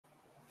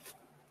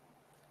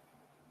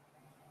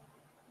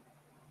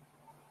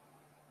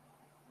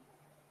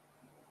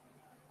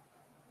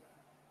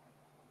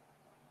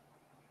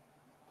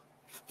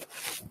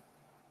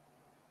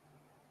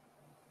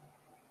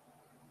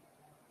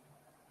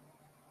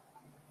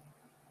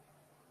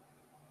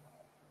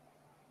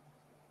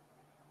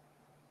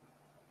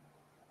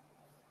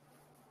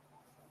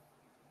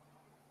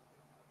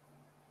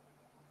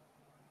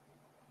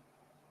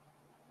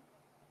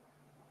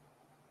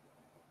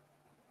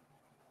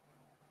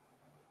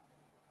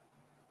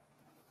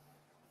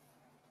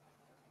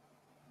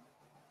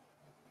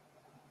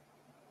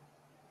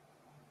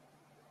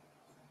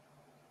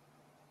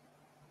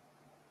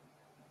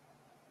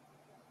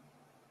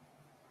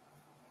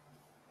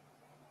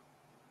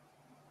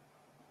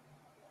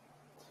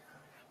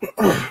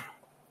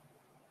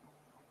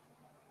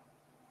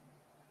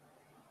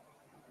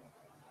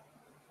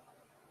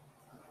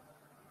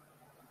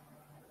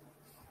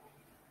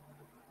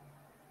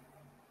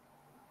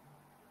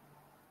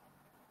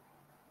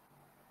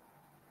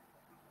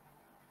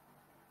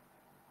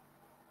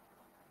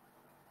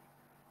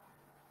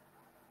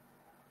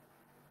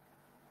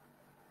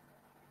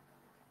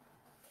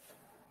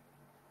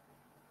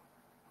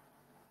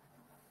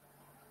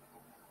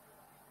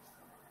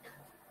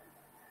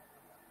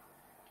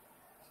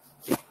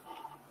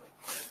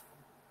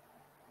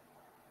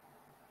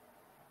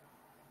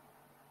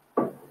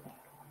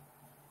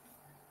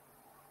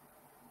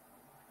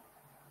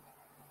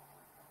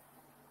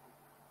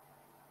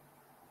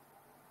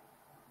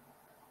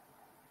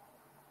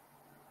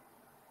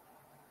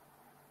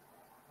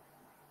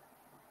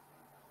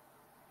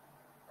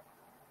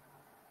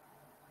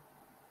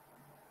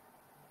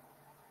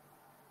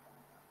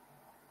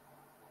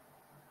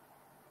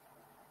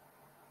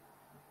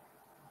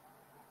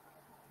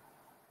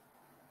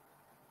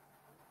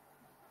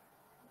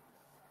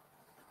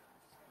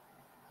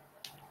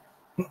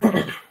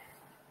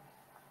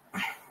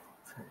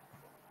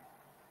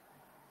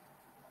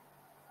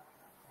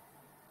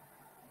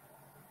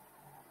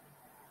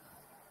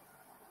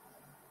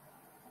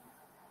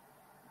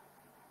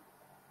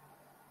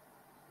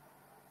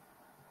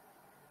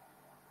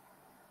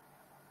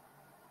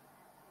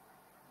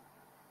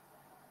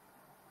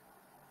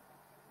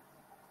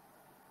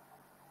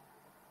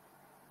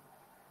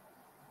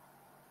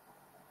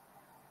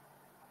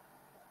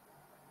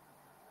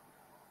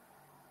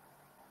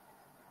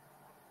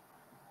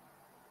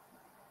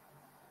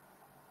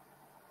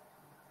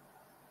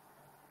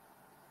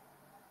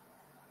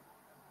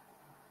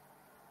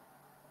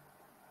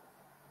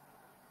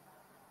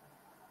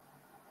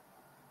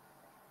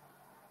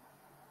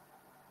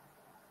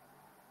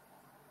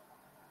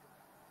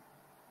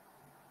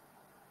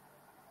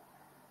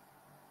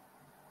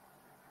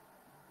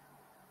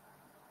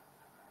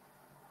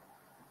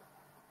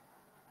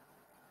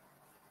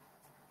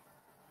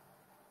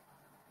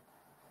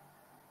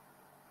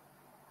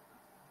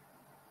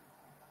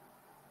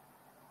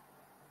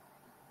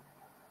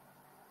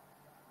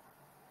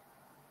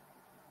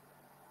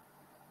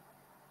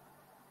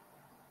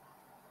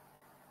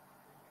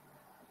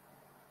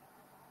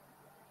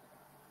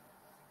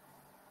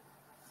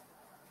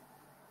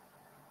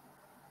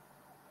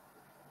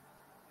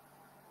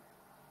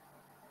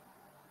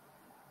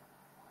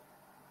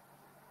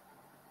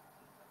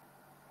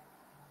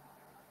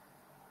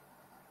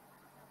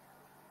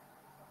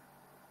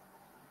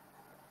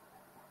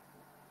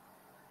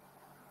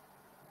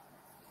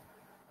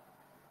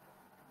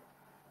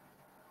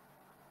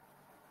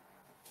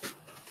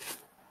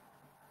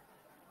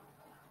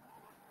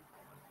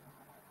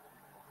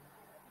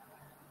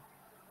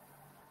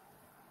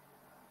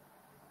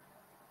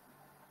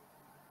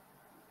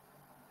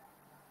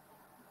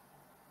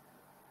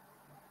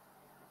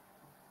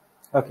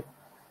Okay,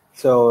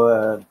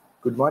 so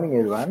good morning,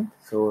 everyone.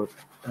 So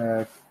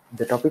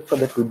the topic for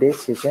the today's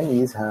session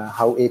is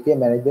how API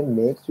management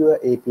makes your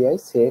API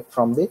safe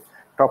from the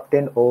top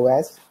 10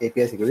 OWASP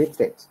API security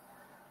threats.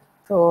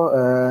 So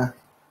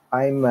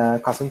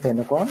I'm Kasim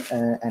Tenokon,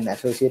 an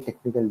associate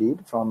technical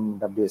lead from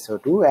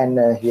WSO2,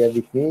 and here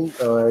with me,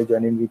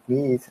 joining with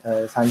me is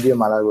Sanjay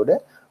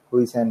Malagoda, who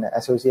is an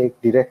associate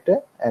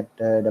director at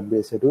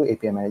WSO2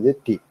 API Manager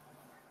team.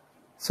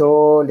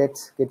 So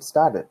let's get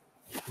started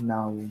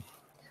now.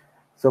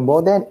 So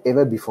more than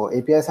ever before,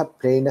 APIs are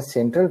playing a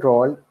central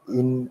role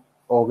in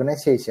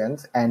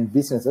organizations and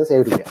businesses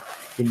everywhere.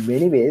 In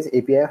many ways,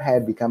 APIs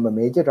have become a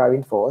major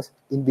driving force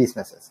in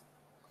businesses.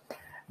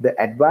 The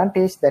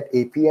advantage that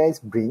APIs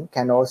bring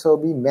can also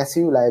be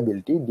massive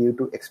liability due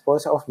to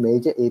exposure of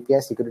major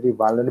API security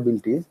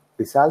vulnerabilities,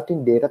 resulting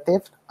in data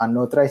theft,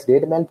 unauthorized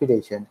data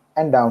manipulation,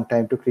 and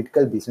downtime to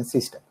critical business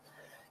systems,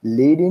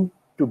 leading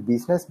to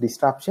business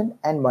disruption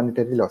and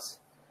monetary loss.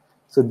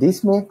 So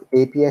this makes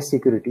API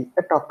security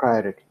a top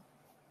priority.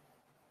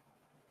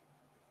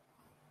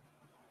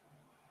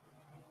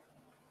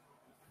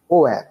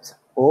 OWASP,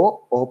 or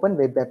Open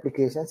Web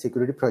Application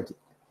Security Project.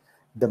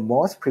 The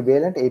most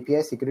prevalent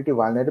API security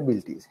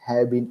vulnerabilities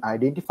have been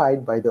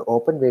identified by the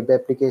Open Web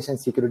Application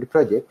Security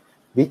Project,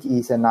 which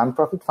is a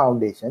non-profit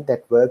foundation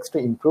that works to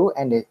improve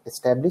and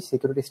establish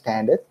security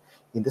standards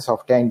in the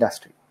software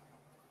industry.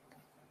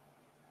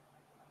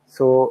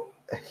 So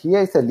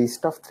here is a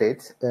list of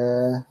threats.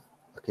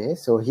 Okay,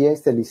 so here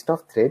is the list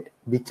of threads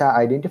which are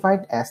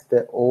identified as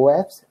the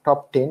OWASP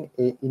top 10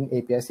 in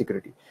API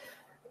security,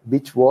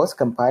 which was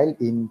compiled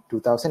in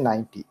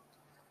 2019.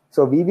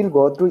 So we will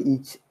go through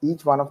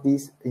each one of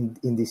these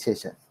in this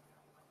session.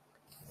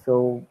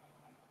 So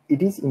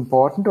it is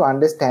important to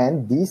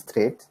understand these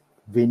threads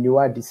when you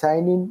are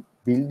designing,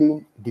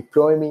 building,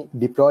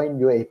 deploying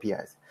your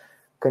APIs.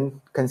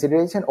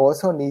 Consideration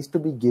also needs to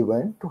be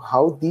given to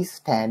how these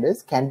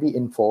standards can be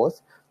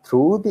enforced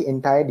through the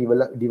entire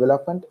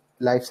development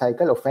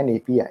lifecycle of an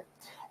API,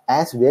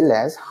 as well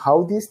as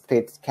how these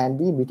threats can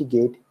be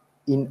mitigated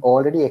in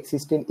already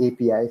existing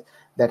APIs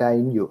that are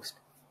in use.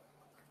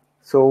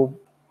 So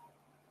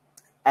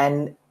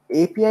an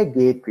API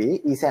gateway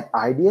is an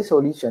ideal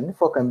solution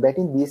for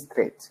combating these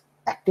threats,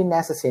 acting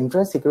as a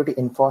central security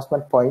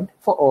enforcement point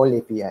for all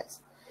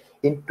APIs.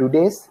 In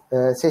today's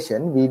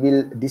session, we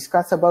will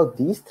discuss about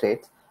these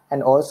threats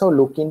and also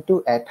look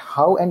into at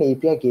how an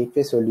API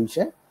gateway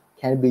solution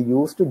can be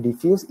used to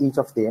diffuse each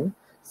of them,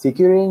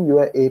 securing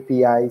your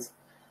APIs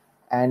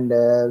and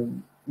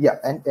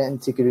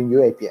securing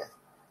your APIs.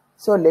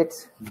 So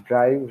let's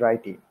dive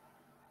right in.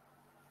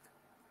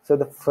 So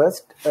the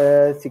first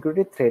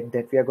security threat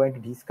that we are going to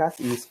discuss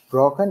is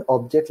broken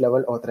object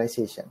level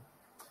authorization.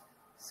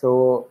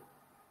 So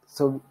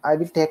I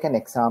will take an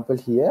example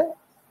here.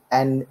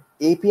 An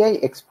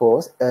API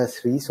exposes a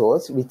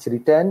resource which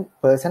returns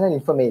personal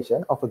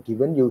information of a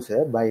given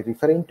user by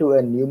referring to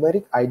a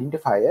numeric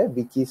identifier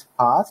which is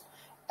passed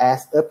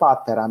as a path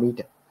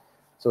parameter.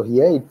 So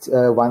here it's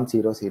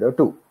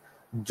 1002.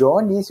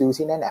 John is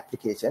using an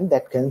application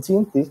that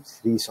consumes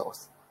this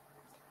resource.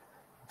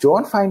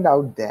 John finds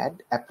out that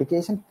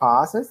application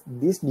passes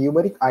this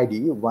numeric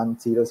ID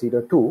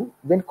 1002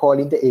 when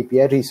calling the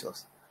API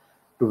resource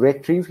to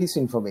retrieve his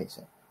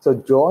information. So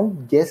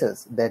John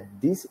guesses that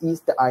this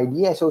is the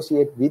ID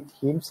associated with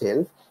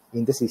himself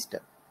in the system.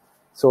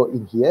 So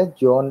in here,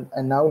 John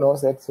now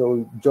knows that,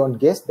 so John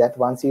guessed that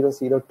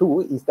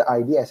 1002 is the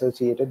ID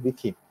associated with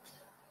him.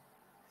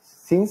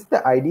 Since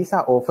the IDs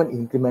are often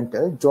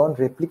incremental, John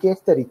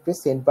replicates the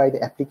request sent by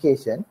the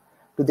application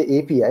to the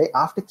API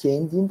after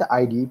changing the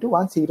ID to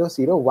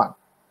 1001.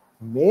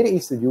 Mary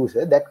is the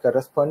user that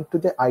corresponds to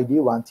the ID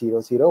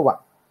 1001.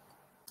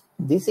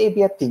 This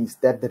API thinks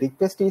that the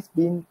request is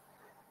being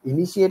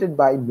initiated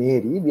by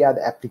Mary via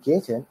the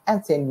application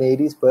and send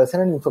Mary's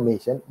personal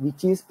information,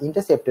 which is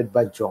intercepted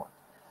by John.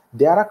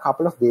 There are a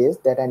couple of ways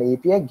that an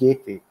API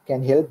gateway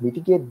can help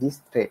mitigate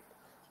this threat.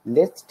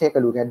 Let's take a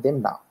look at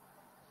them now.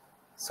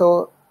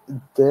 So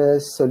the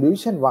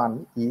solution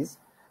one is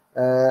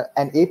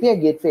an API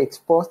gateway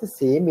exposes the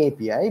same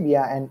API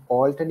via an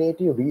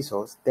alternative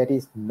resource that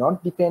is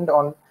not dependent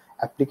on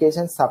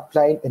application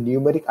supplying a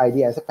numeric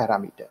ID as a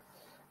parameter.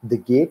 The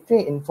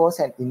gateway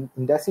enforces an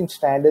industry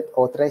standard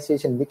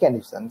authorization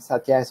mechanism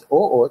such as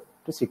OAuth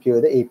to secure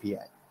the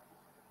API.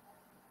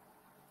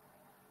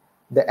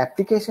 The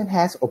application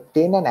has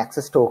obtained an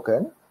access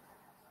token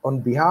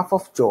on behalf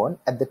of John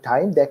at the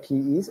time that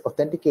he is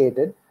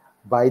authenticated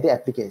by the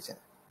application.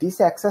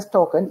 This access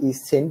token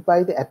is sent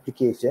by the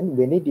application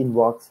when it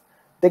invokes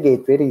the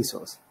gateway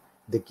resource.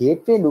 The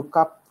gateway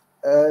lookup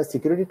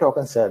security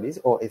token service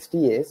or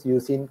STS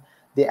using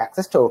the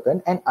access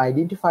token and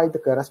identify the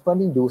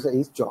corresponding user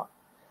is John.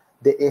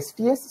 The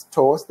STS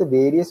stores the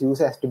various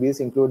user attributes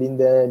including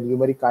the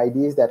numeric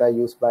IDs that are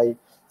used by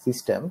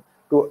system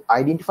to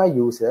identify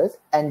users,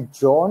 and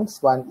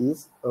John's one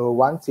is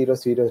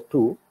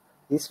 1002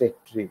 is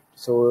retrieved.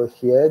 So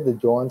here the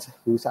John's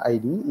user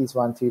ID is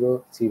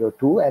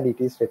 1002 and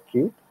it is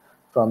retrieved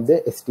from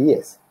the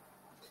STS.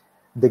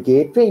 The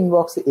gateway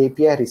invokes the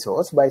API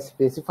resource by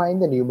specifying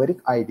the numeric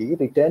ID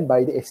returned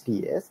by the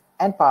STS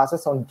and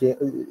passes on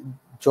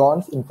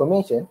John's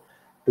information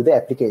to the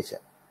application.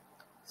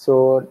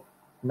 So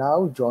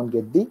now John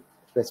gets the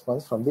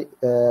response from the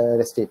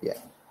REST API.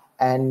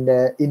 And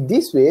in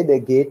this way, the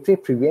gateway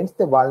prevents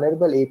the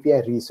vulnerable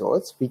API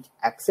resource which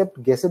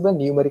accept guessable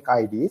numeric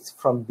IDs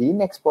from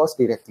being exposed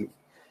directly.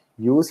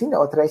 Using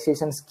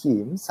authorization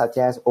schemes such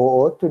as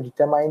OAuth to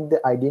determine the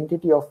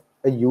identity of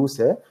a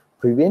user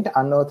prevent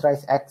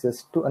unauthorized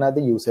access to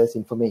another user's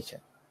information.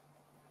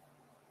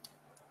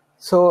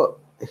 So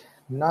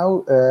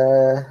now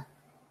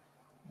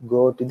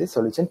go to the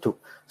solution 2.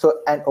 So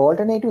an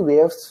alternative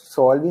way of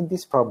solving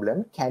this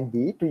problem can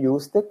be to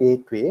use the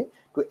gateway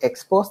to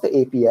expose the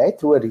API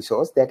through a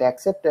resource that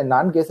accepts a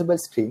non-guessable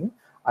string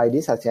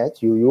ID such as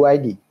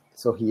UUID.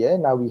 So here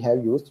now we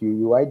have used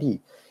UUID.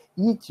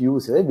 Each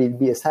user will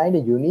be assigned a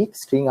unique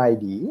string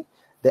ID.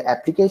 The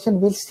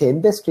application will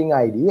send the string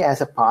ID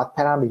as a path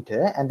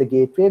parameter, and the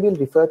gateway will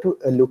refer to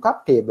a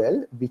lookup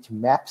table which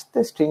maps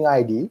the string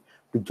ID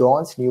to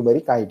John's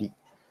numeric ID.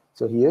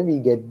 So here we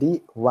get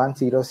the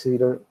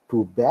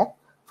 1002 back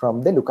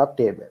from the lookup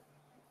table.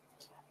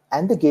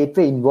 And the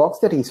gateway invokes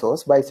the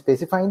resource by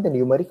specifying the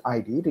numeric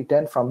ID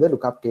returned from the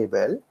lookup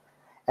table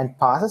and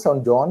passes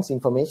on John's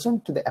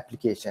information to the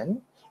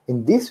application.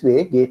 In this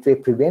way, gateway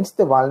prevents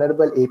the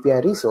vulnerable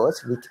API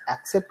resource which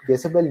accepts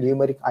guessable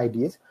numeric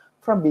IDs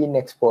from being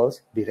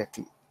exposed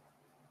directly.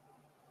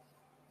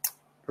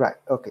 Right.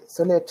 Okay.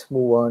 So let's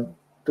move on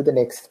to the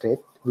next step,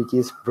 which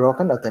is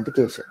broken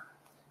authentication.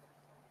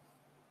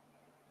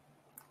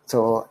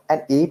 So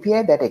an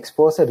API that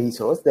exposes a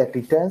resource that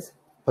returns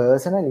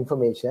personal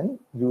information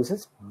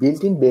uses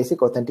built-in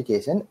basic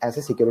authentication as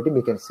a security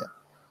mechanism.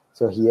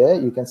 So here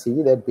you can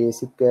see that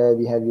basic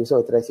we have user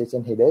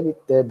authorization header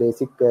with the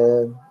basic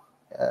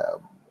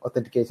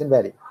authentication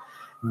value.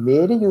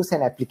 Mary uses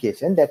an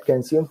application that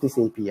consumes this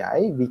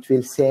API, which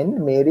will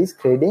send Mary's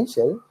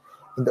credential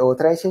in the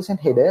authorization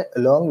header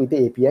along with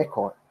the API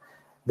call.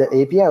 The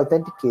API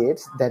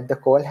authenticates that the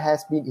call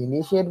has been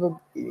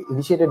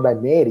initiated by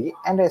Mary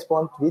and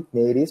responds with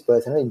Mary's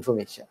personal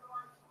information.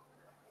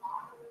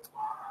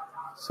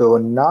 So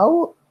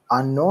now,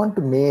 unknown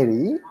to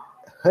Mary,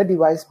 her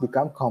device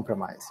becomes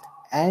compromised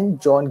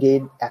and John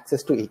gained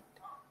access to it.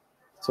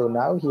 So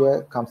now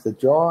here comes the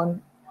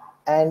John,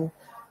 and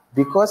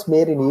because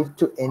Mary needs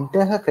to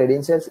enter her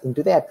credentials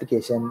into the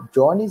application,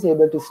 John is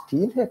able to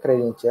steal her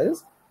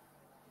credentials.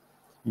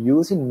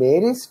 Using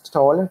Mary's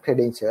stolen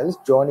credentials,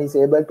 John is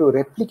able to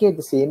replicate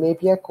the same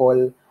API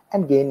call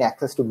and gain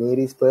access to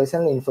Mary's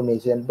personal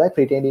information by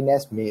pretending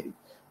as Mary.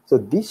 So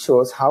this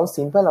shows how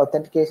simple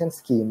authentication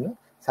scheme,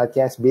 such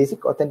as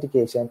basic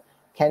authentication,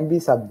 can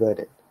be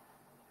subverted.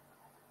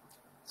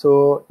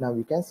 So now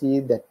we can see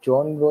that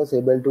John was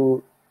able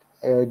to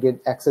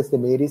get access to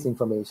Mary's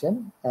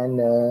information,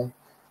 and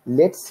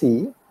let's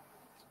see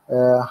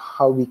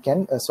how we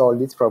can solve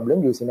this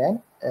problem using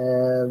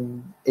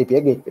an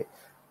API gateway.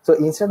 So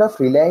instead of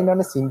relying on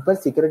a simple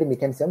security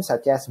mechanism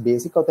such as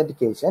basic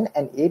authentication,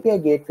 an API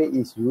gateway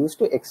is used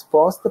to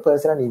expose the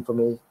personal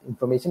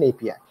information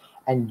API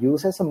and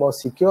uses a more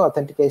secure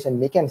authentication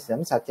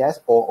mechanism such as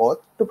OAuth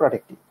to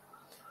protect it.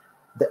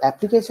 The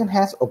application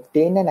has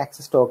obtained an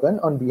access token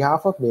on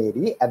behalf of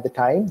Mary at the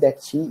time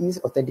that she is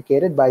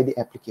authenticated by the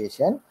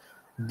application.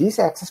 This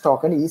access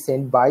token is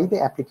sent by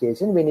the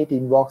application when it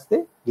invokes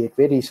the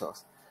gateway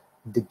resource.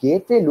 The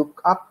gateway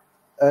looks up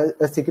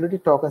a security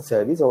token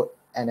service or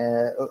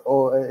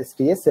a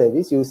STS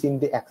service using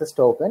the access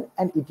token,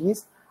 and it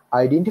is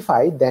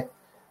identified that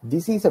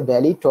this is a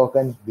valid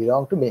token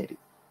belong to Mary.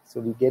 So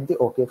we get the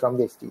OK from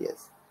the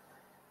STS.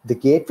 The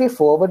gateway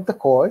forwards the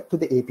call to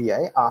the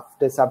API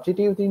after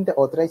substituting the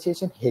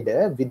authorization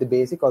header with the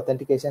basic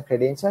authentication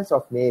credentials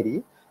of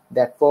Mary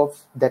that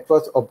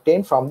was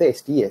obtained from the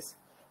STS.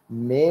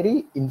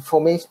 Mary's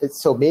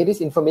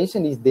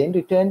information is then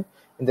returned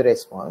in the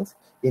response.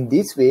 In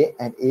this way,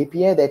 an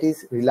API that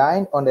is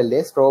relying on a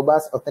less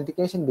robust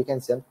authentication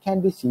mechanism can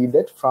be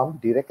shielded from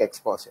direct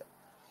exposure.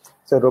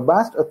 So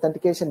robust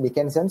authentication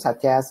mechanisms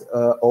such as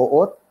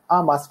OAuth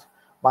are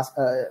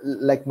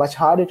much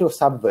harder to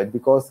subvert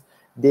because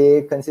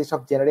they consist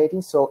of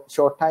generating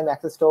short-time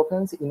access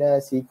tokens in a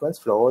sequence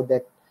flow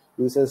that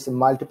uses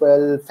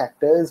multiple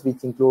factors,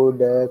 which include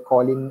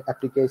calling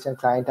application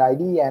client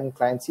ID and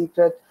client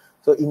secret.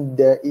 So in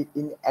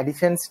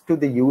addition to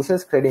the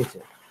user's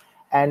credential,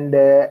 and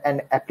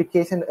an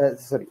application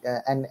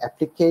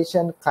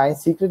client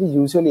secret is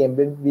usually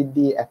embedded with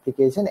the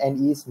application and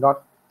is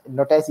not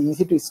as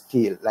easy to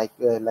steal like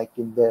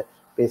in the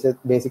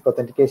basic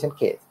authentication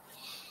case.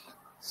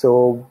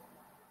 So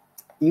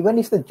even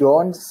if the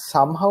John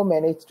somehow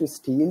managed to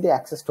steal the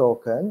access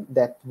token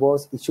that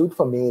was issued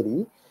for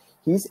Mary,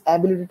 his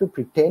ability to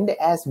pretend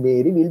as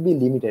Mary will be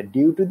limited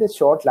due to the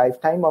short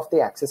lifetime of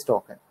the access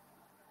token.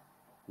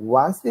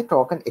 Once the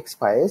token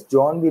expires,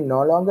 John will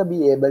no longer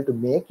be able to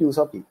make use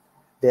of it.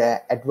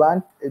 The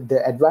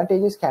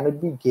advantage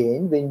cannot be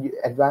gained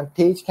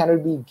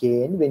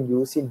when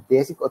using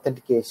basic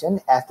authentication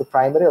as the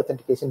primary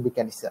authentication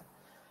mechanism,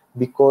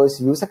 because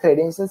user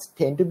credentials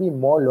tend to be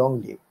more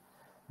long-lived.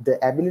 The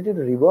ability to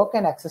revoke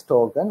an access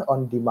token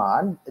on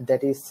demand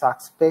that is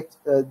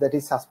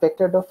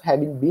suspected of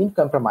having been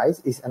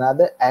compromised is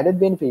another added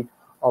benefit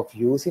of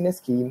using a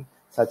scheme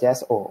such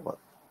as OAuth.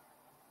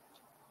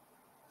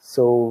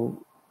 So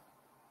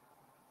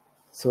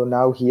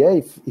now here,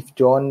 if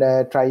John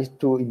tries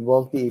to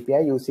invoke the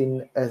API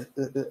using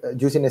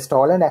a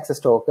stolen access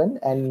token,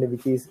 and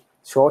which is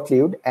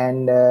short-lived,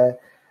 and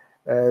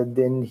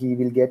then he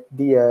will get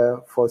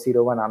the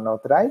 401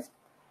 unauthorized.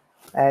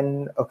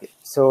 And okay,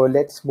 so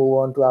let's move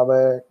on to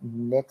our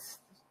next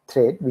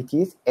thread, which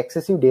is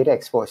excessive data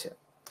exposure.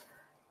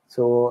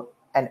 So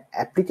an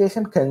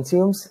application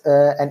consumes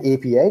an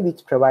API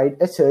which provides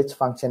a search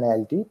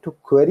functionality to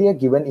query a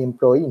given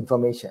employee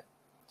information.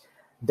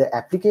 The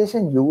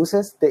application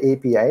uses the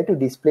API to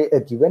display a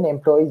given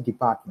employee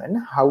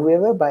department.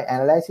 However, by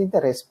analyzing the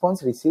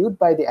response received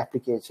by the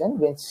application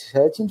when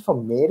searching for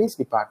Mary's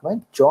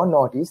department, John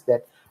noticed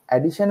that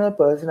additional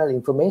personal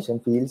information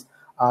fields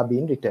are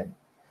being returned.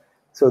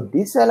 So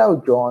this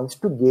allows John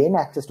to gain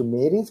access to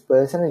Mary's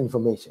personal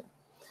information.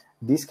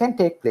 This can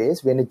take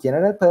place when a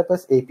general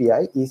purpose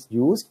API is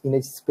used in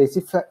a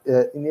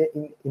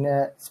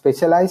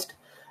specialized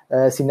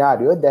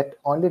scenario that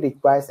only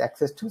requires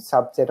access to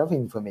subset of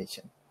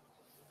information.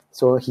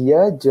 So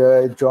here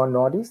John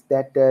noticed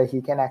that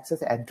he can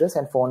access address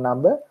and phone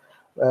number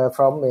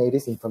from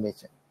Mary's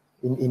information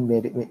in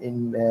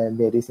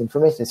Mary's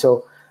information.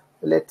 So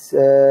let's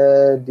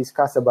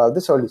discuss about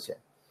the solution.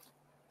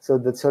 So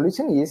the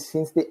solution is,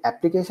 since the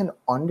application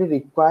only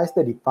requires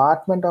the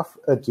department of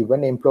a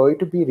given employee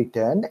to be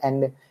returned,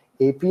 and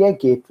API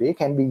gateway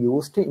can be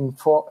used to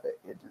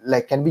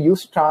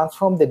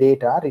transform the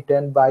data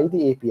returned by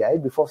the API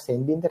before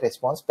sending the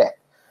response back.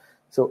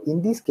 So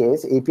in this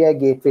case, API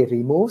gateway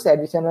removes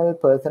additional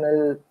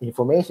personal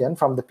information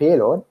from the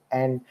payload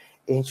and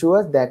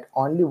ensures that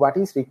only what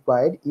is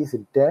required is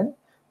returned,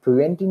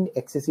 preventing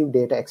excessive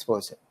data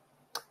exposure.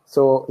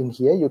 So in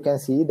here, you can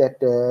see that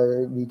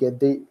we get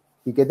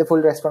the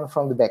full response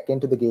from the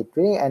backend to the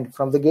gateway, and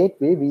from the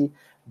gateway we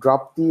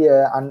drop the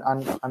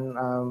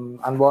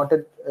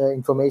unwanted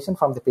information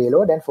from the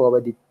payload and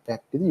forward it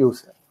back to the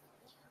user.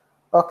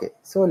 Okay,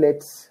 so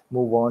let's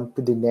move on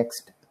to the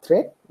next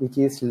threat, which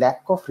is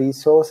lack of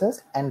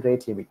resources and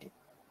rate limiting.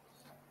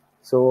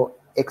 So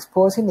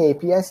exposing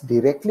APIs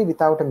directly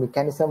without a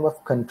mechanism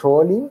of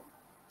controlling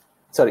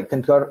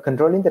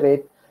the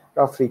rate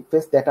of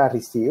requests that are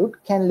received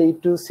can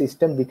lead to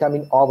system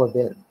becoming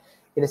overwhelmed.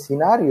 In a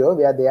scenario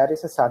where there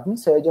is a sudden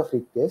surge of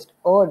requests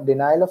or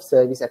denial of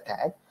service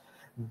attack,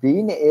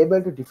 being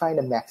able to define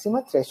a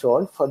maximum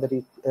threshold for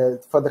the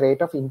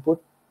rate of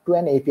input to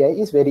an API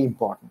is very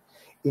important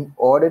in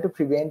order to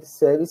prevent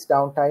service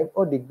downtime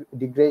or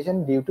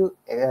degradation due to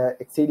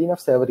exceeding of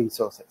server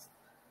resources.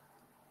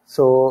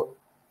 So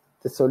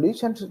the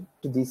solution to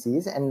this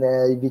is, and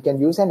we can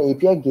use an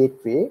API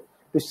gateway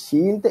to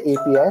shield the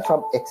API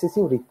from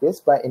excessive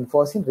requests by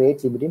enforcing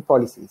rate limiting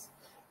policies,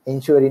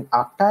 ensuring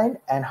uptime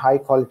and high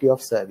quality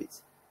of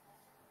service.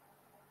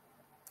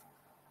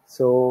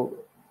 So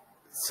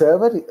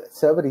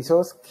server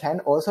resource can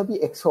also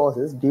be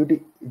exhausted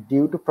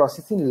due to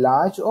processing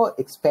large or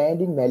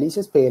expanding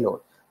malicious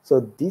payload. So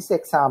this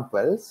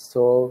example,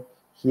 so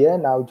here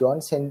now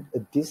John sent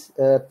this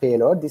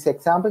payload. This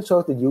example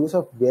shows the use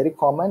of very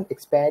common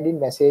expanding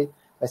message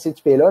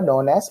payload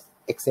known as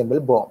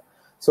XML bomb.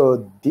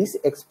 So this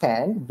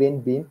expand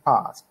when being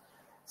passed.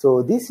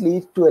 So this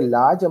leads to a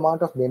large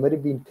amount of memory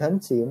being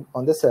consumed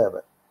on the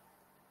server.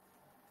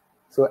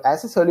 So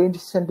as a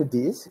solution to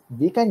this,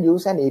 we can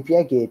use an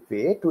API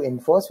gateway to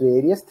enforce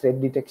various threat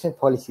detection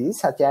policies,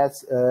 such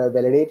as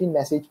validating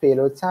message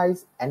payload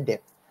size and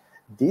depth.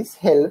 This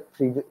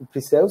helps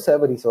preserve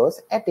server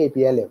resource at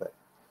API level.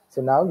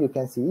 So now you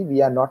can see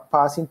we are not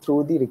passing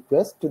through the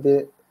request to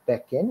the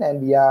backend,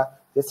 and we are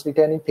just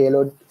returning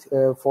payload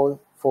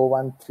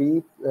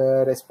 413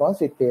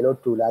 response with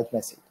payload too large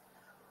message.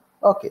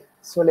 Okay,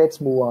 so let's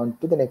move on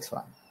to the next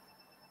one.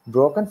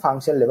 Broken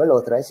function level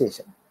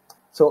authorization.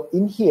 So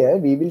in here,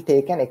 we will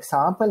take an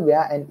example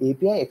where an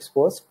API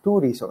exports two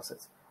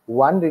resources.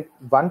 One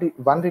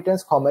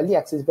returns commonly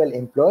accessible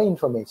employee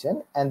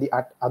information, and the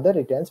other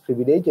returns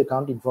privileged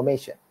account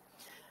information.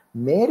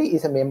 Mary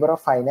is a member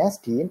of finance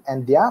team,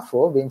 and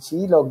therefore, when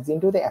she logs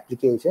into the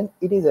application,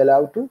 it is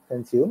allowed to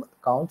consume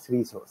accounts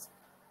resource.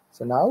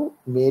 So now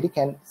Mary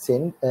can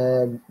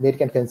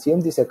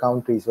consume this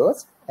account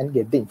resource and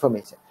get the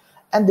information.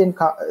 And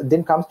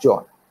then comes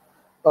John.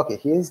 Okay,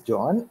 here is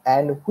John,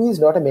 and who is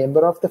not a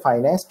member of the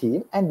finance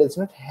team and does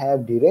not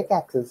have direct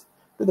access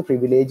to the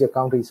privileged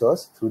account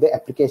resource through the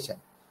application.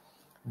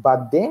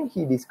 But then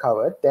he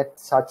discovered that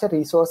such a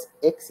resource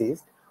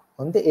exists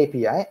on the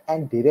API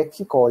and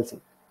directly calls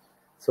it.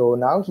 So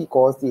now he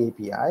calls the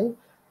API.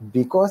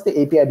 Because the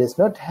API does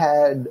not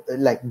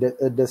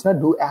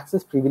do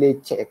access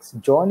privilege checks,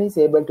 John is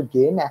able to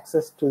gain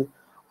access to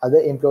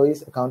other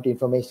employees' account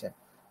information.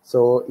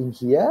 So in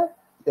here,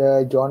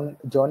 John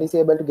is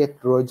able to get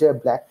Roger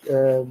Black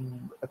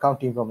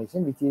account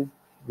information, which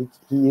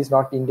he is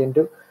not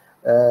intended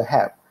to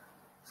have.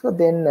 So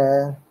then,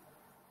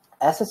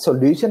 as a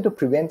solution to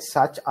prevent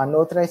such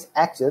unauthorized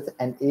access,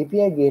 an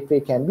API gateway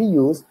can be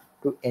used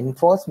to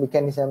enforce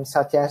mechanisms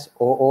such as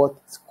OAuth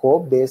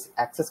scope-based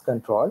access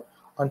control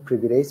on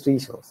privileged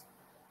resource.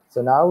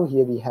 So now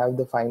here we have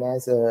the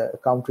finance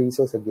account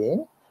resource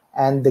again,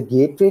 and the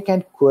gateway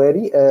can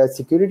query a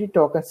security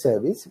token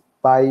service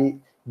by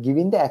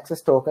giving the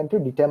access token to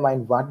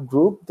determine what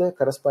group the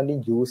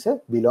corresponding user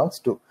belongs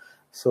to.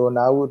 So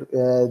now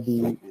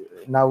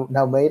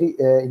now Mary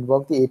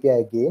invoked the API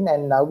again,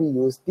 and now we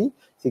use the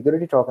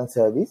security token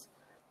service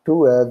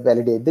to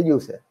validate the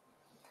user.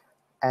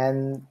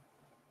 And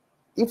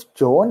if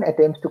John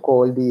attempts to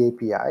call the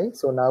API,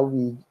 so now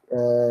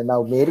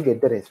now Mary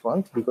get the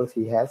response because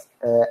he has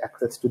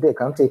access to the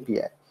account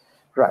API,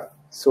 right?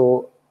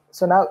 So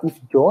now if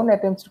John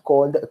attempts to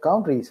call the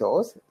account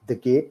resource, the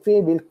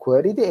gateway will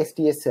query the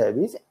STS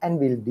service and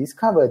will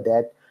discover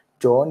that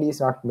John is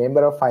not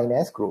member of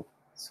finance group.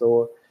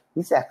 So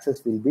his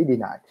access will be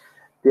denied.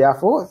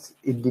 Therefore,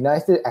 it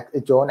denies the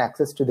John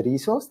access to the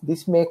resource.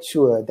 This makes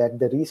sure that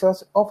the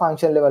resource or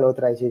function level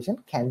authorization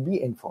can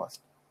be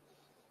enforced.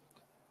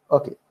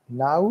 Okay,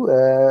 now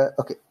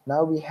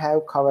we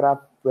have covered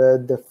up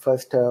the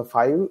first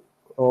 5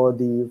 or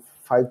the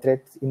 5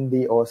 threads in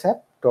the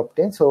OWASP top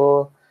 10.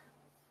 So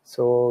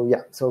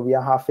yeah, so we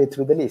are halfway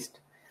through the list.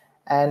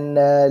 And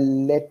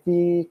let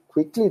me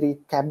quickly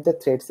recap the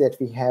threads that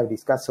we have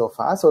discussed so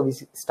far. So we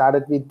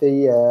started with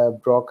the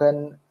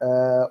broken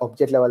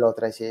object level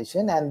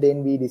authorization, and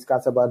then we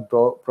discussed about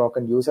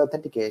broken user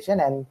authentication,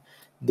 and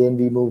then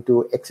we moved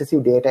to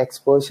excessive data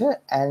exposure,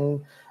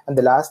 and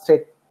the last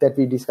thread that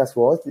we discussed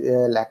was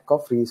lack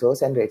of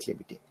resource and rate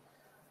limiting.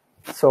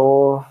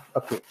 So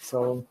okay,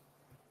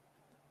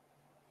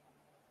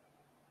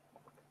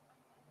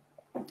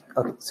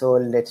 so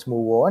let's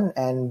move on,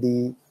 and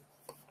the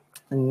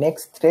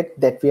next thread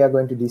that we are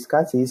going to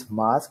discuss is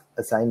mask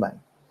assignment.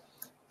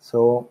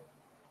 So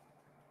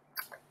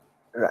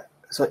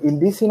in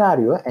this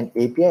scenario, an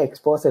API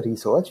exposes a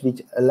resource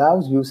which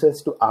allows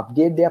users to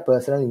update their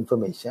personal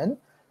information.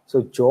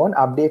 So John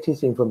updates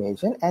his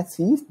information and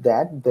sees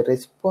that the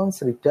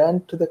response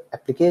returned to the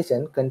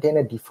application contains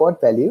a default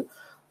value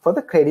for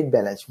the credit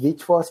balance,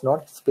 which was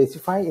not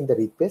specified in the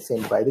request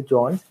sent by the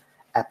John's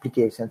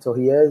application. So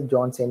here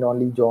John sent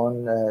only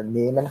John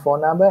name and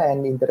phone number,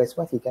 and in the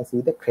response you can see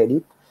the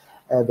credit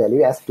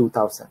value as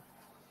 2000.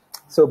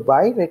 So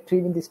by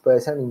retrieving this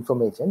personal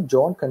information,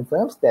 John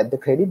confirms that the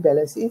credit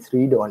balance is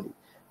read-only.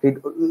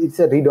 It's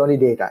a read-only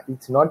data.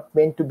 It's not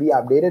meant to be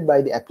updated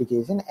by the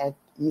application and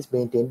is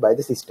maintained by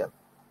the system.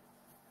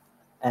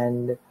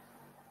 And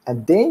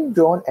then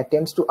John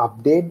attempts to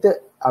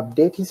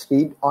update his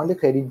read-only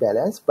credit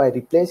balance by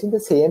replacing the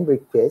same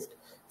request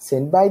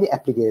sent by the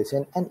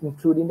application and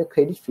including the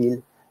credit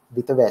field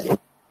with a value.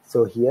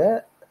 So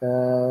here,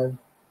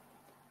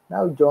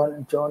 now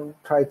John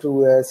tried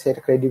to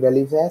set credit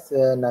values as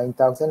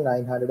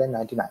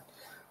 9,999.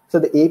 So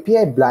the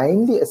API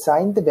blindly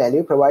assigned the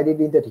value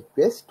provided in the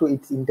request to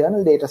its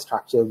internal data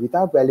structure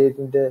without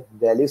validating the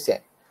value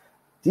sent.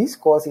 This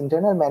caused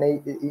internally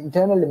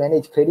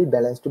managed credit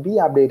balance to be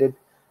updated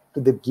to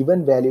the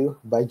given value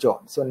by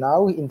John. So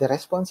now in the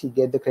response, he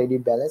get the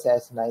credit balance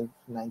as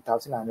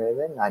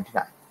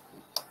 9,999.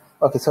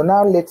 Okay, so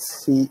now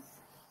let's see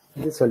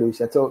the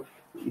solution. So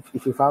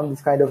if you found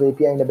this kind of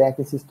API in the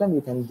banking system,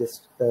 you can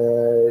just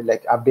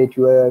like update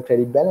your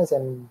credit balance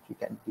and you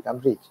can become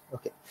rich.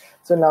 Okay,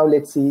 so now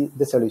let's see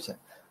the solution.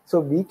 So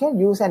we can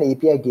use an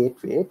API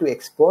gateway to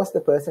expose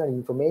the personal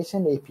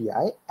information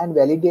API and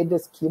validate the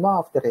schema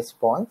of the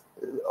response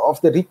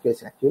of the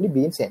request actually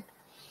being sent.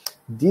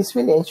 This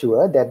will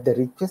ensure that the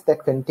request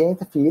that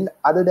contains a field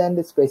other than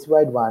the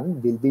specified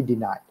one will be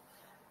denied.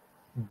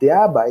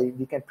 Thereby,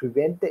 we can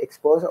prevent the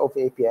exposure of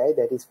API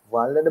that is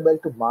vulnerable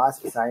to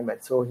mask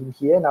assignment. So in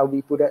here, now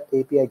we put an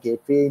API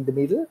gateway in the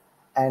middle,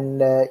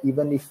 and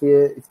even if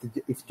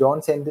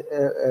John sends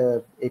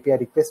API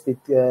request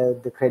with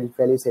the credit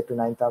value set to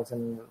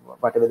 9,000,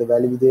 whatever the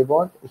value he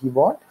want,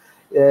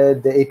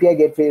 the API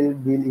gateway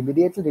will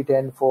immediately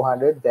return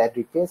 400 that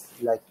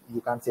request, like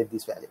you can't set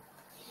this value.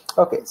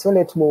 Okay, so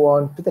let's move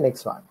on to the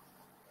next one.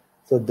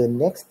 So the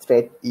next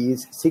thread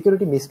is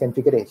security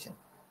misconfiguration.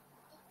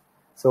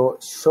 So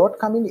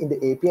shortcoming in the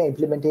API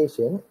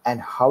implementation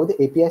and how the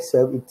API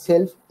server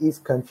itself is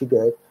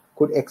configured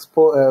could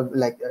expose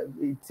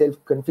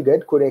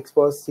could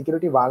expose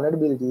security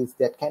vulnerabilities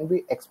that can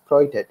be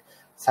exploited,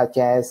 such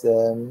as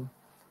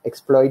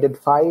exploited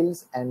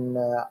files and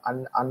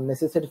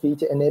unnecessary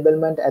feature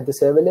enablement at the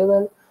server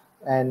level,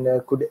 and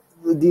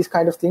these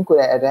kind of things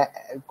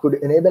could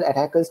enable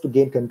attackers to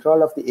gain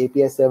control of the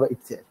API server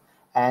itself.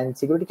 And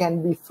security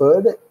can be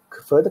further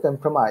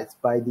compromised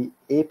by the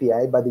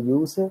API by the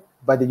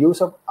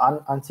use of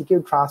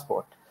unsecured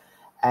transport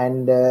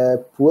and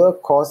poor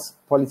cost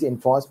policy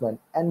enforcement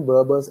and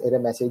verbose error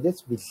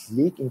messages which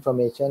leak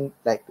information,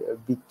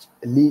 which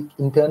leak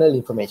internal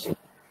information.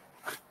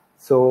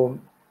 So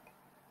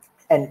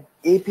an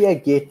API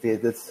gateway,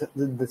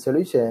 the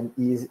solution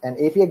is an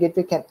API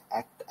gateway can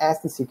act as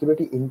the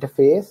security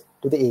interface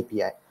to the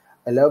API,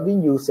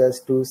 allowing users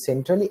to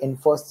centrally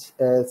enforce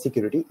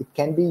security. It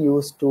can be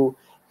used to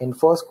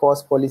enforce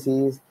cost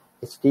policies,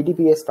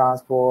 HTTPS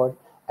transport,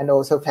 and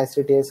also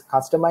facilitates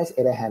customized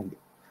error handling.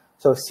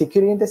 So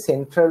securing the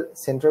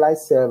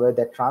centralized server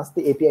that runs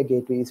the API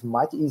gateway is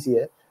much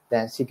easier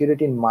than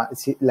securing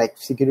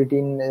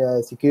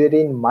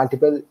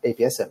multiple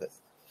API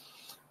servers.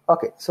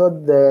 Okay, so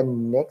the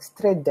next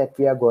thread that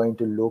we are going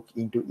to look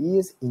into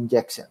is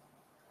injection.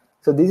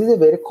 So this is a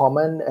very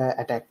common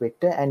attack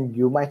vector, and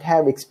you might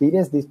have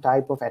experienced this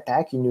type of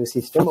attack in your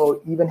system or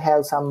even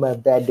have some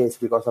bad days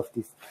because of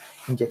this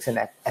injection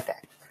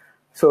attack.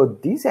 So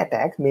these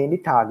attacks mainly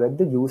target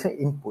the user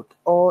input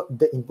or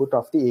the input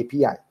of the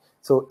API.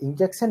 So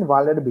injection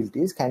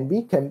vulnerabilities can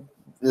be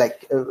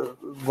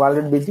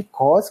vulnerability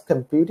cause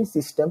computing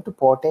system to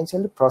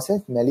potentially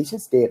process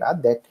malicious data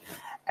that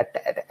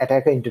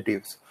attacker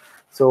introduce.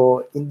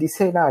 So in this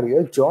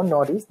scenario, John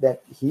noticed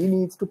that he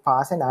needs to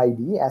pass an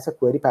ID as a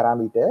query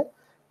parameter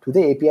to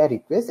the API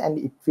request, and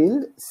it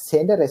will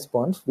send a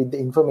response with the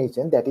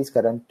information that is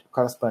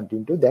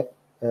corresponding to that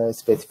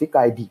specific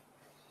ID.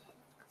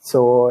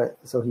 So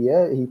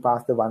here he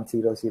passed the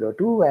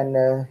 1002,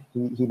 and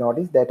he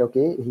noticed that,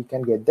 okay, he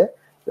can get the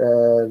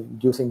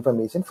user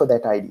information for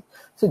that ID.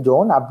 So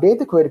John update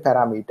the query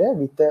parameter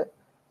with the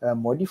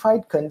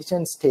modified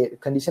conditional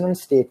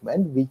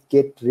statement which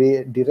get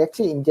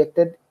directly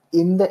injected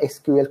in the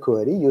SQL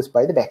query used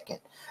by the backend.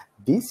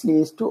 This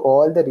leads to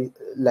all the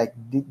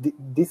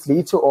this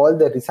leads to all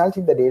the results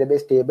in the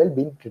database table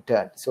being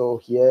returned. So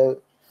here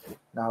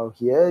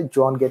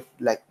John get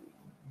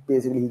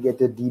basically he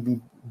get a DB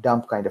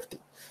dump kind of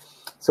thing.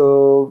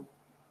 So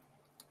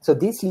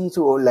this leads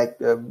to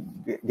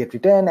get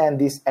returned, and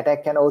this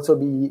attack can also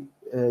be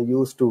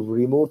used to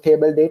remove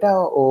table data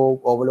or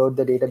overload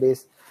the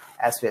database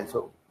as well.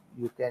 So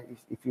you can,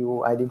 if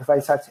you identify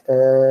such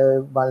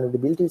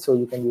vulnerability, so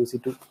you can use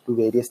it to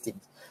various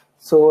things.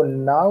 So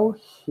now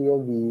here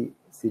we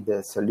see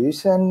the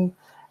solution.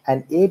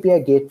 An API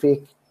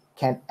gateway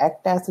can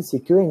act as a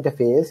secure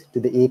interface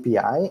to the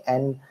API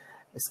and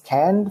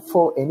scan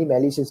for any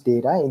malicious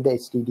data in the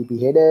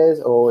HTTP headers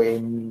or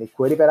in the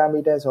query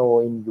parameters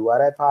or in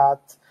URI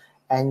paths,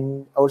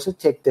 and also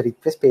check the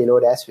request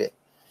payload as well.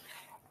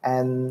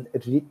 And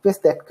requests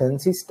that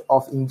consist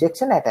of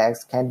injection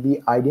attacks can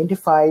be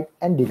identified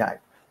and denied.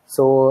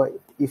 So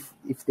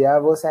if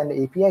there was an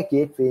API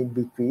gateway in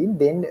between,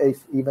 then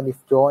even if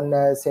John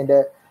send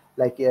a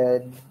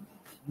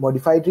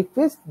modified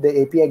request,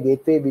 the API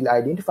gateway will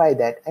identify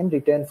that and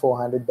return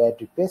 400 bad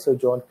requests. So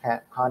John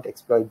can't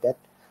exploit that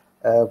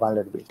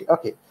vulnerability.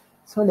 Okay,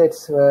 so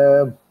let's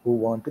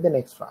move on to the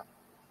next one.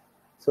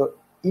 So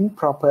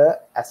improper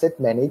asset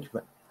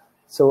management.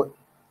 So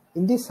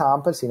in this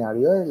sample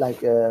scenario,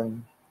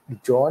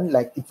 John,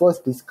 it was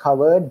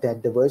discovered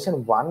that the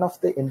version 1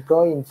 of the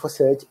employee info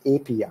search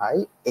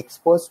API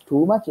exposed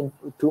too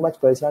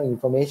much personal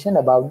information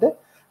about the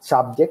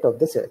subject of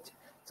the search.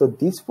 So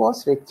this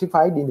was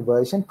rectified in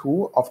version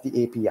 2 of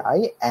the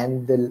API,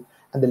 and the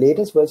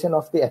latest version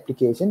of the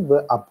application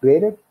were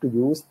upgraded to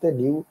use the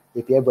new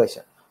API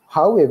version.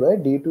 However,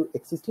 due to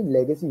existing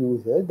legacy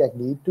users that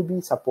need to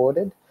be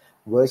supported,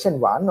 version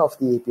 1 of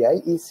the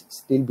API is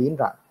still being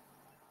run.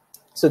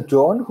 So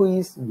John, who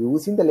is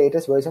using the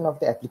latest version of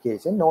the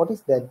application,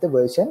 noticed that the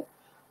version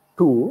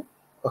 2,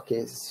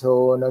 notice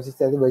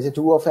that the version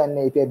 2 of an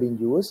API being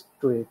used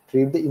to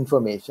retrieve the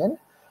information.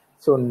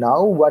 So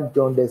now what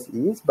John does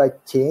is, by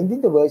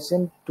changing the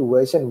version to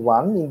version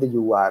 1 in the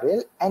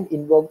URL and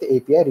invoke the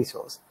API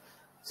resource.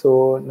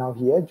 So now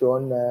here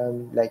John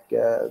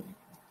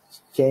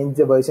change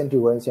the version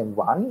to version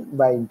 1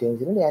 by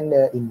intentionally and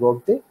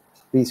invoke the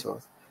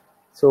resource.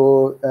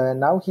 So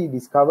now he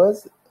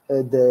discovers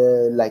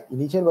the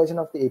initial version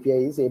of the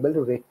API is able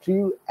to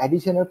retrieve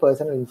additional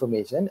personal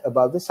information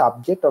about the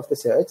subject of the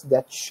search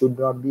that should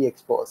not be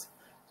exposed.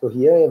 So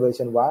here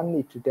version 1,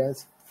 it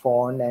returns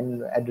phone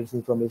and address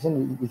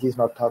information which is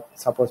not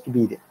supposed to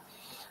be there.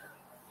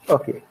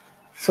 Okay,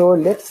 so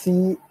let's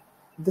see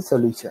the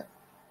solution.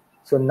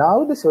 So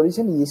now the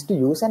solution is to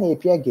use an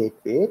API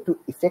gateway to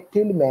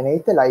effectively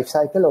manage the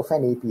lifecycle of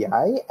an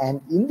API,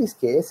 and in this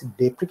case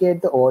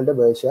deprecate the older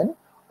version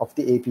of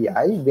the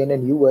API when a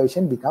new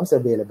version becomes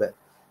available.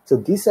 So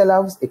this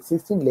allows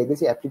existing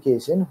legacy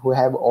applications who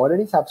have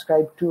already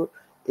subscribed to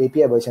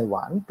API version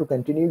 1 to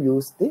continue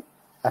use the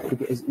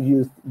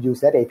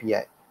use that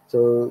API.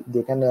 So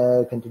they can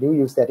continue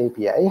use that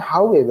API.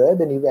 However,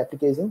 the new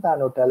applications are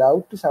not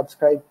allowed to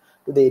subscribe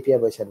to the API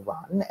version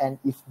 1, and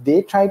if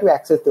they try to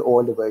access the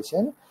older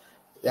version,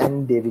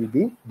 then they will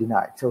be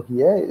denied. So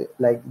here,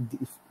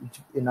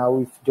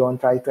 if John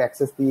tries to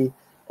access the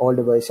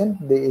older version,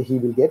 he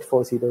will get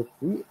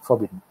 403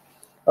 forbidden.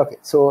 Okay,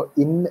 so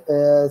in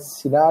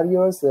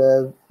scenarios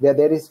where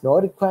there is no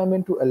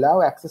requirement to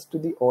allow access to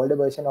the older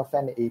version of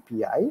an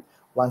API,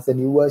 once the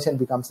new version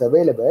becomes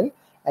available,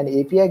 an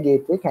API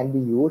gateway can be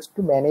used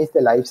to manage the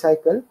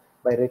lifecycle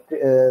by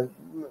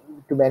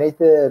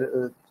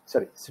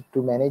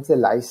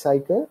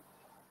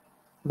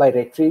by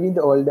retrieving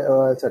the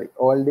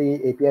all the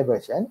API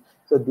version.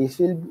 So this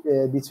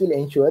will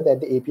ensure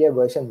that the API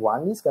version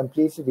 1 is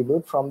completely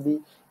removed from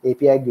the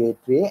API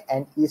gateway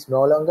and is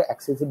no longer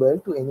accessible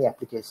to any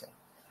application.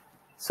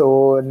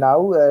 So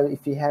now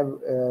if we have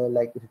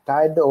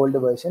retired the older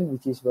version,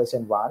 which is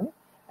version 1,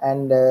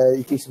 and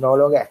it is no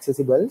longer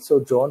accessible, so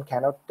John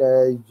cannot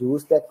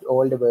use that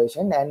older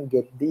version and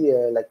get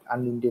the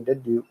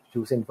unintended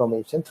user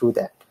information through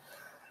that.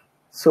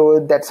 So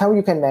that's how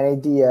you can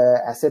manage the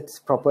assets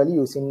properly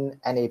using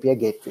an API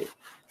gateway.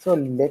 So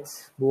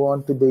let's move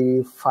on to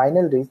the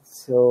final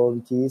risk,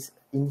 which is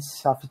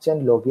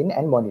insufficient login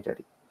and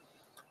monitoring.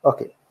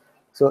 Okay,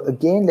 so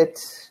again,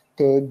 let's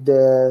take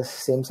the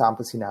same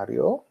sample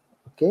scenario.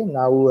 Okay,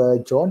 now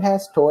John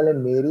has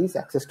stolen Mary's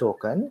access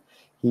token.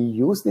 He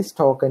used this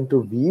token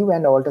to view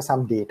and alter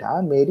some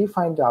data. Mary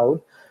finds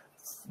out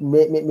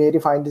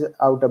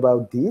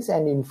about this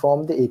and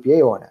informs the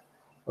API owner.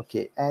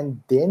 Okay,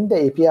 and then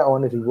the API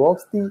owner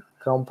revokes the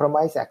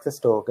compromised access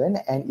token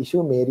and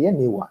issue Mary a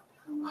new one.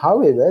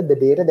 However, the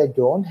data that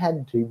John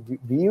had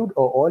viewed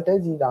or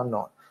altered is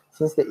unknown,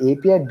 since the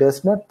API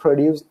does not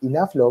produce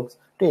enough logs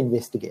to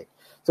investigate.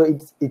 So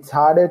it's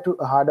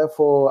harder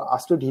for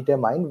us to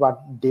determine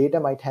what data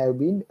might have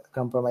been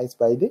compromised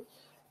by the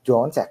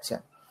John's action.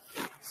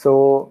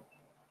 So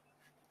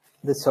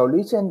the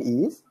solution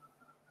is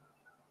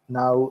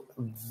Now,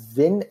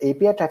 when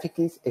API traffic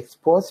is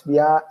exposed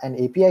via an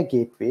API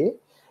gateway,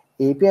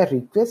 API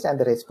request and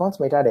the response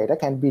metadata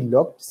can be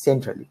logged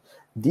centrally.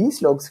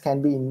 These logs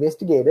can be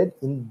investigated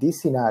in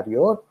this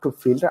scenario to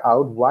filter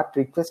out what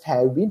requests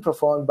have been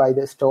performed by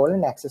the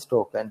stolen access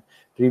token,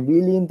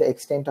 revealing the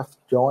extent of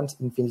John's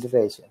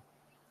infiltration.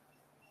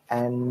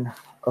 And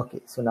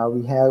okay, so now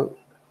we have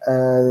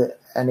an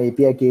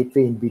API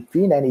gateway in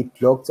between, and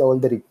it logs all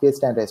the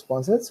requests and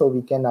responses, so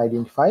we can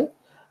identify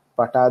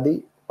what are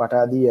the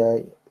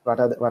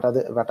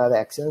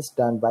actions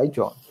done by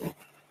John.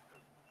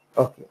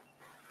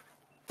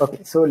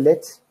 Okay, so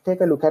let's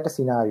take a look at a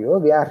scenario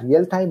where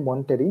real-time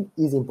monitoring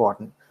is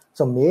important.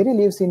 So Mary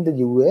lives in the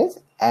US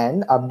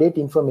and update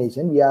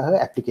information via her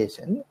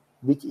application,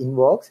 which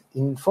invokes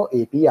Info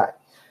API,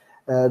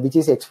 which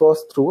is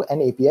exposed through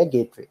an API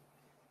gateway.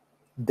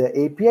 The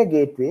API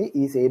gateway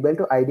is able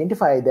to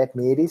identify that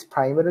Mary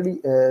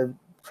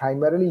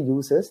primarily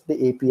uses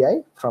the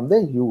API from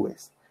the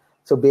US.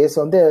 So based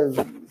on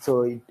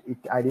it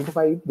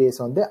identifies it based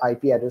on the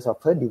IP address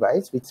of her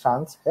device, which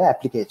runs her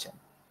application.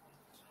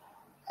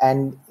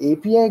 And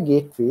API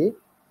gateway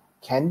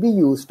can be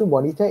used to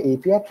monitor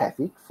API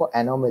traffic for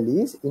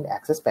anomalies in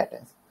access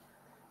patterns.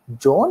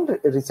 John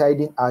resides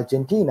in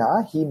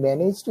Argentina. He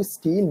managed to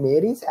steal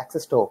Mary's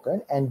access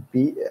token and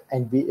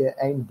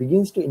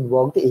begins to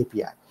invoke the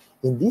API.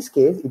 In this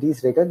case, it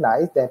is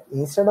recognized that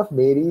instead of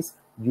Mary's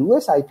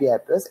US IP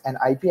address, an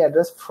IP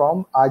address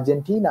from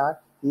Argentina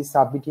is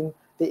submitting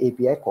the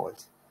API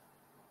calls.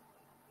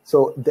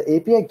 So the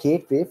API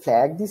gateway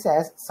flags this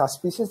as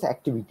suspicious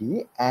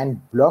activity and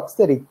blocks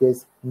the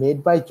request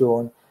made by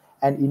John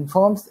and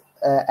informs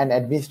an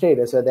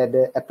administrator so that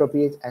the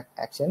appropriate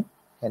action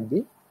can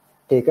be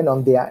taken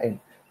on their end.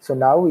 So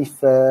now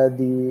if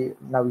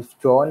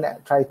John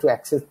tries to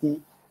access the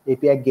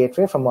API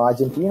gateway from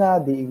Argentina,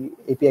 the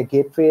API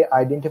gateway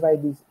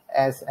identifies this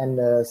as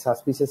an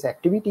suspicious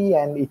activity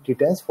and it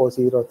returns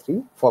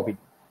 403 forbidden.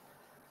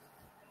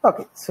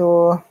 Okay,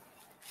 so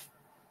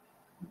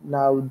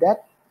now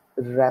that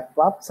wrap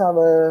up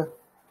our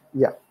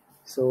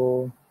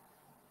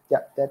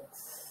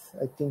that's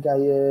I think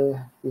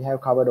we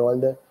have covered all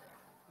the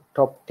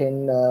top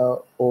 10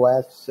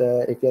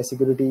 OWASP API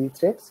security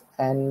threats.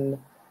 And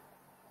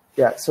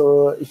yeah,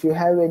 so if you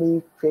have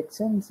any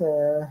questions,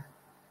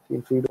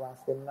 feel free to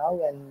ask them now,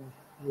 and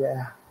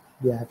yeah,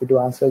 we are happy to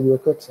answer your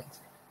questions.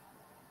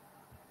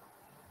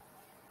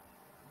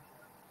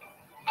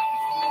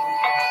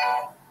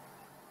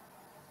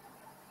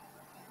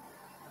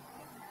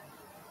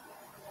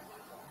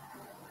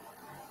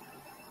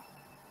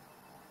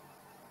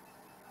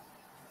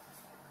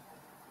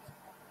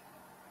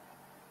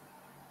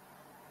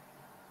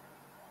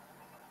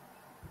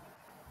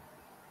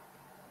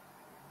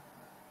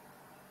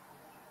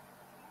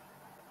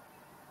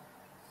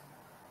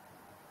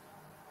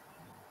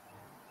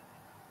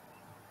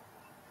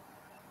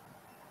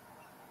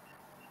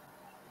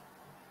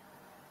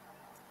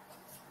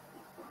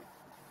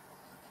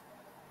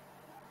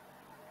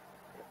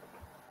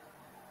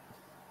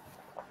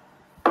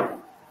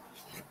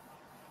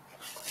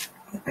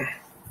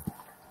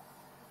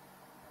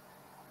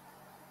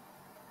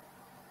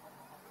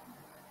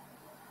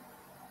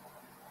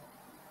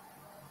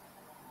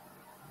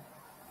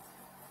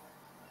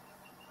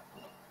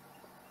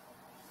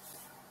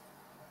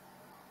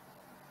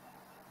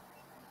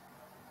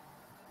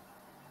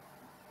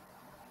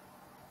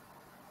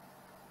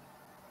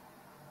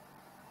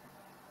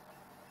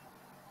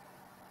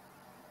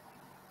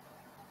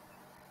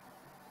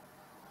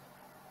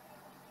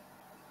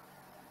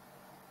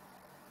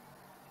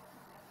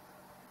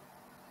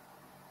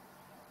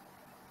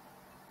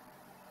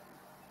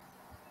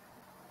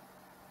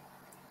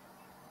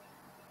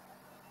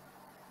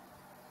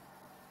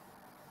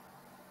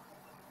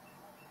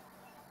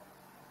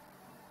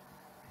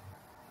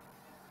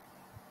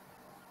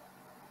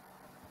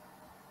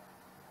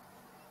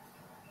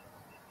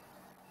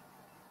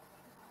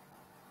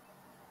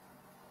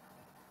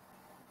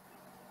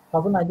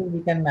 Pavan, I think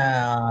we can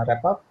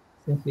wrap up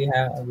since we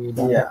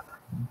don't have.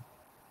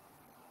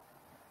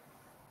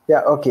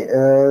 Yeah, okay.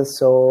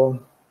 So,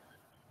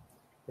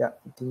 yeah,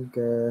 I think.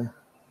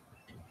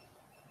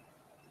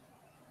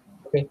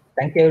 Okay,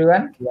 thank you,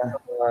 everyone. Yeah.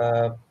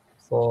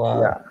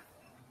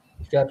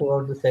 If you are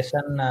throughout the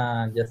session,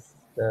 just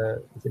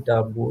visit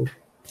our booth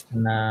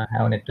and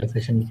have a network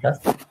session with us.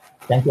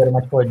 Thank you very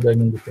much for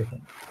joining the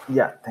session.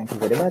 Yeah, thank you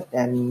very much,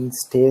 and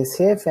stay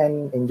safe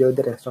and enjoy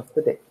the rest of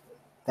the day.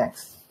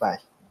 Thanks. Bye.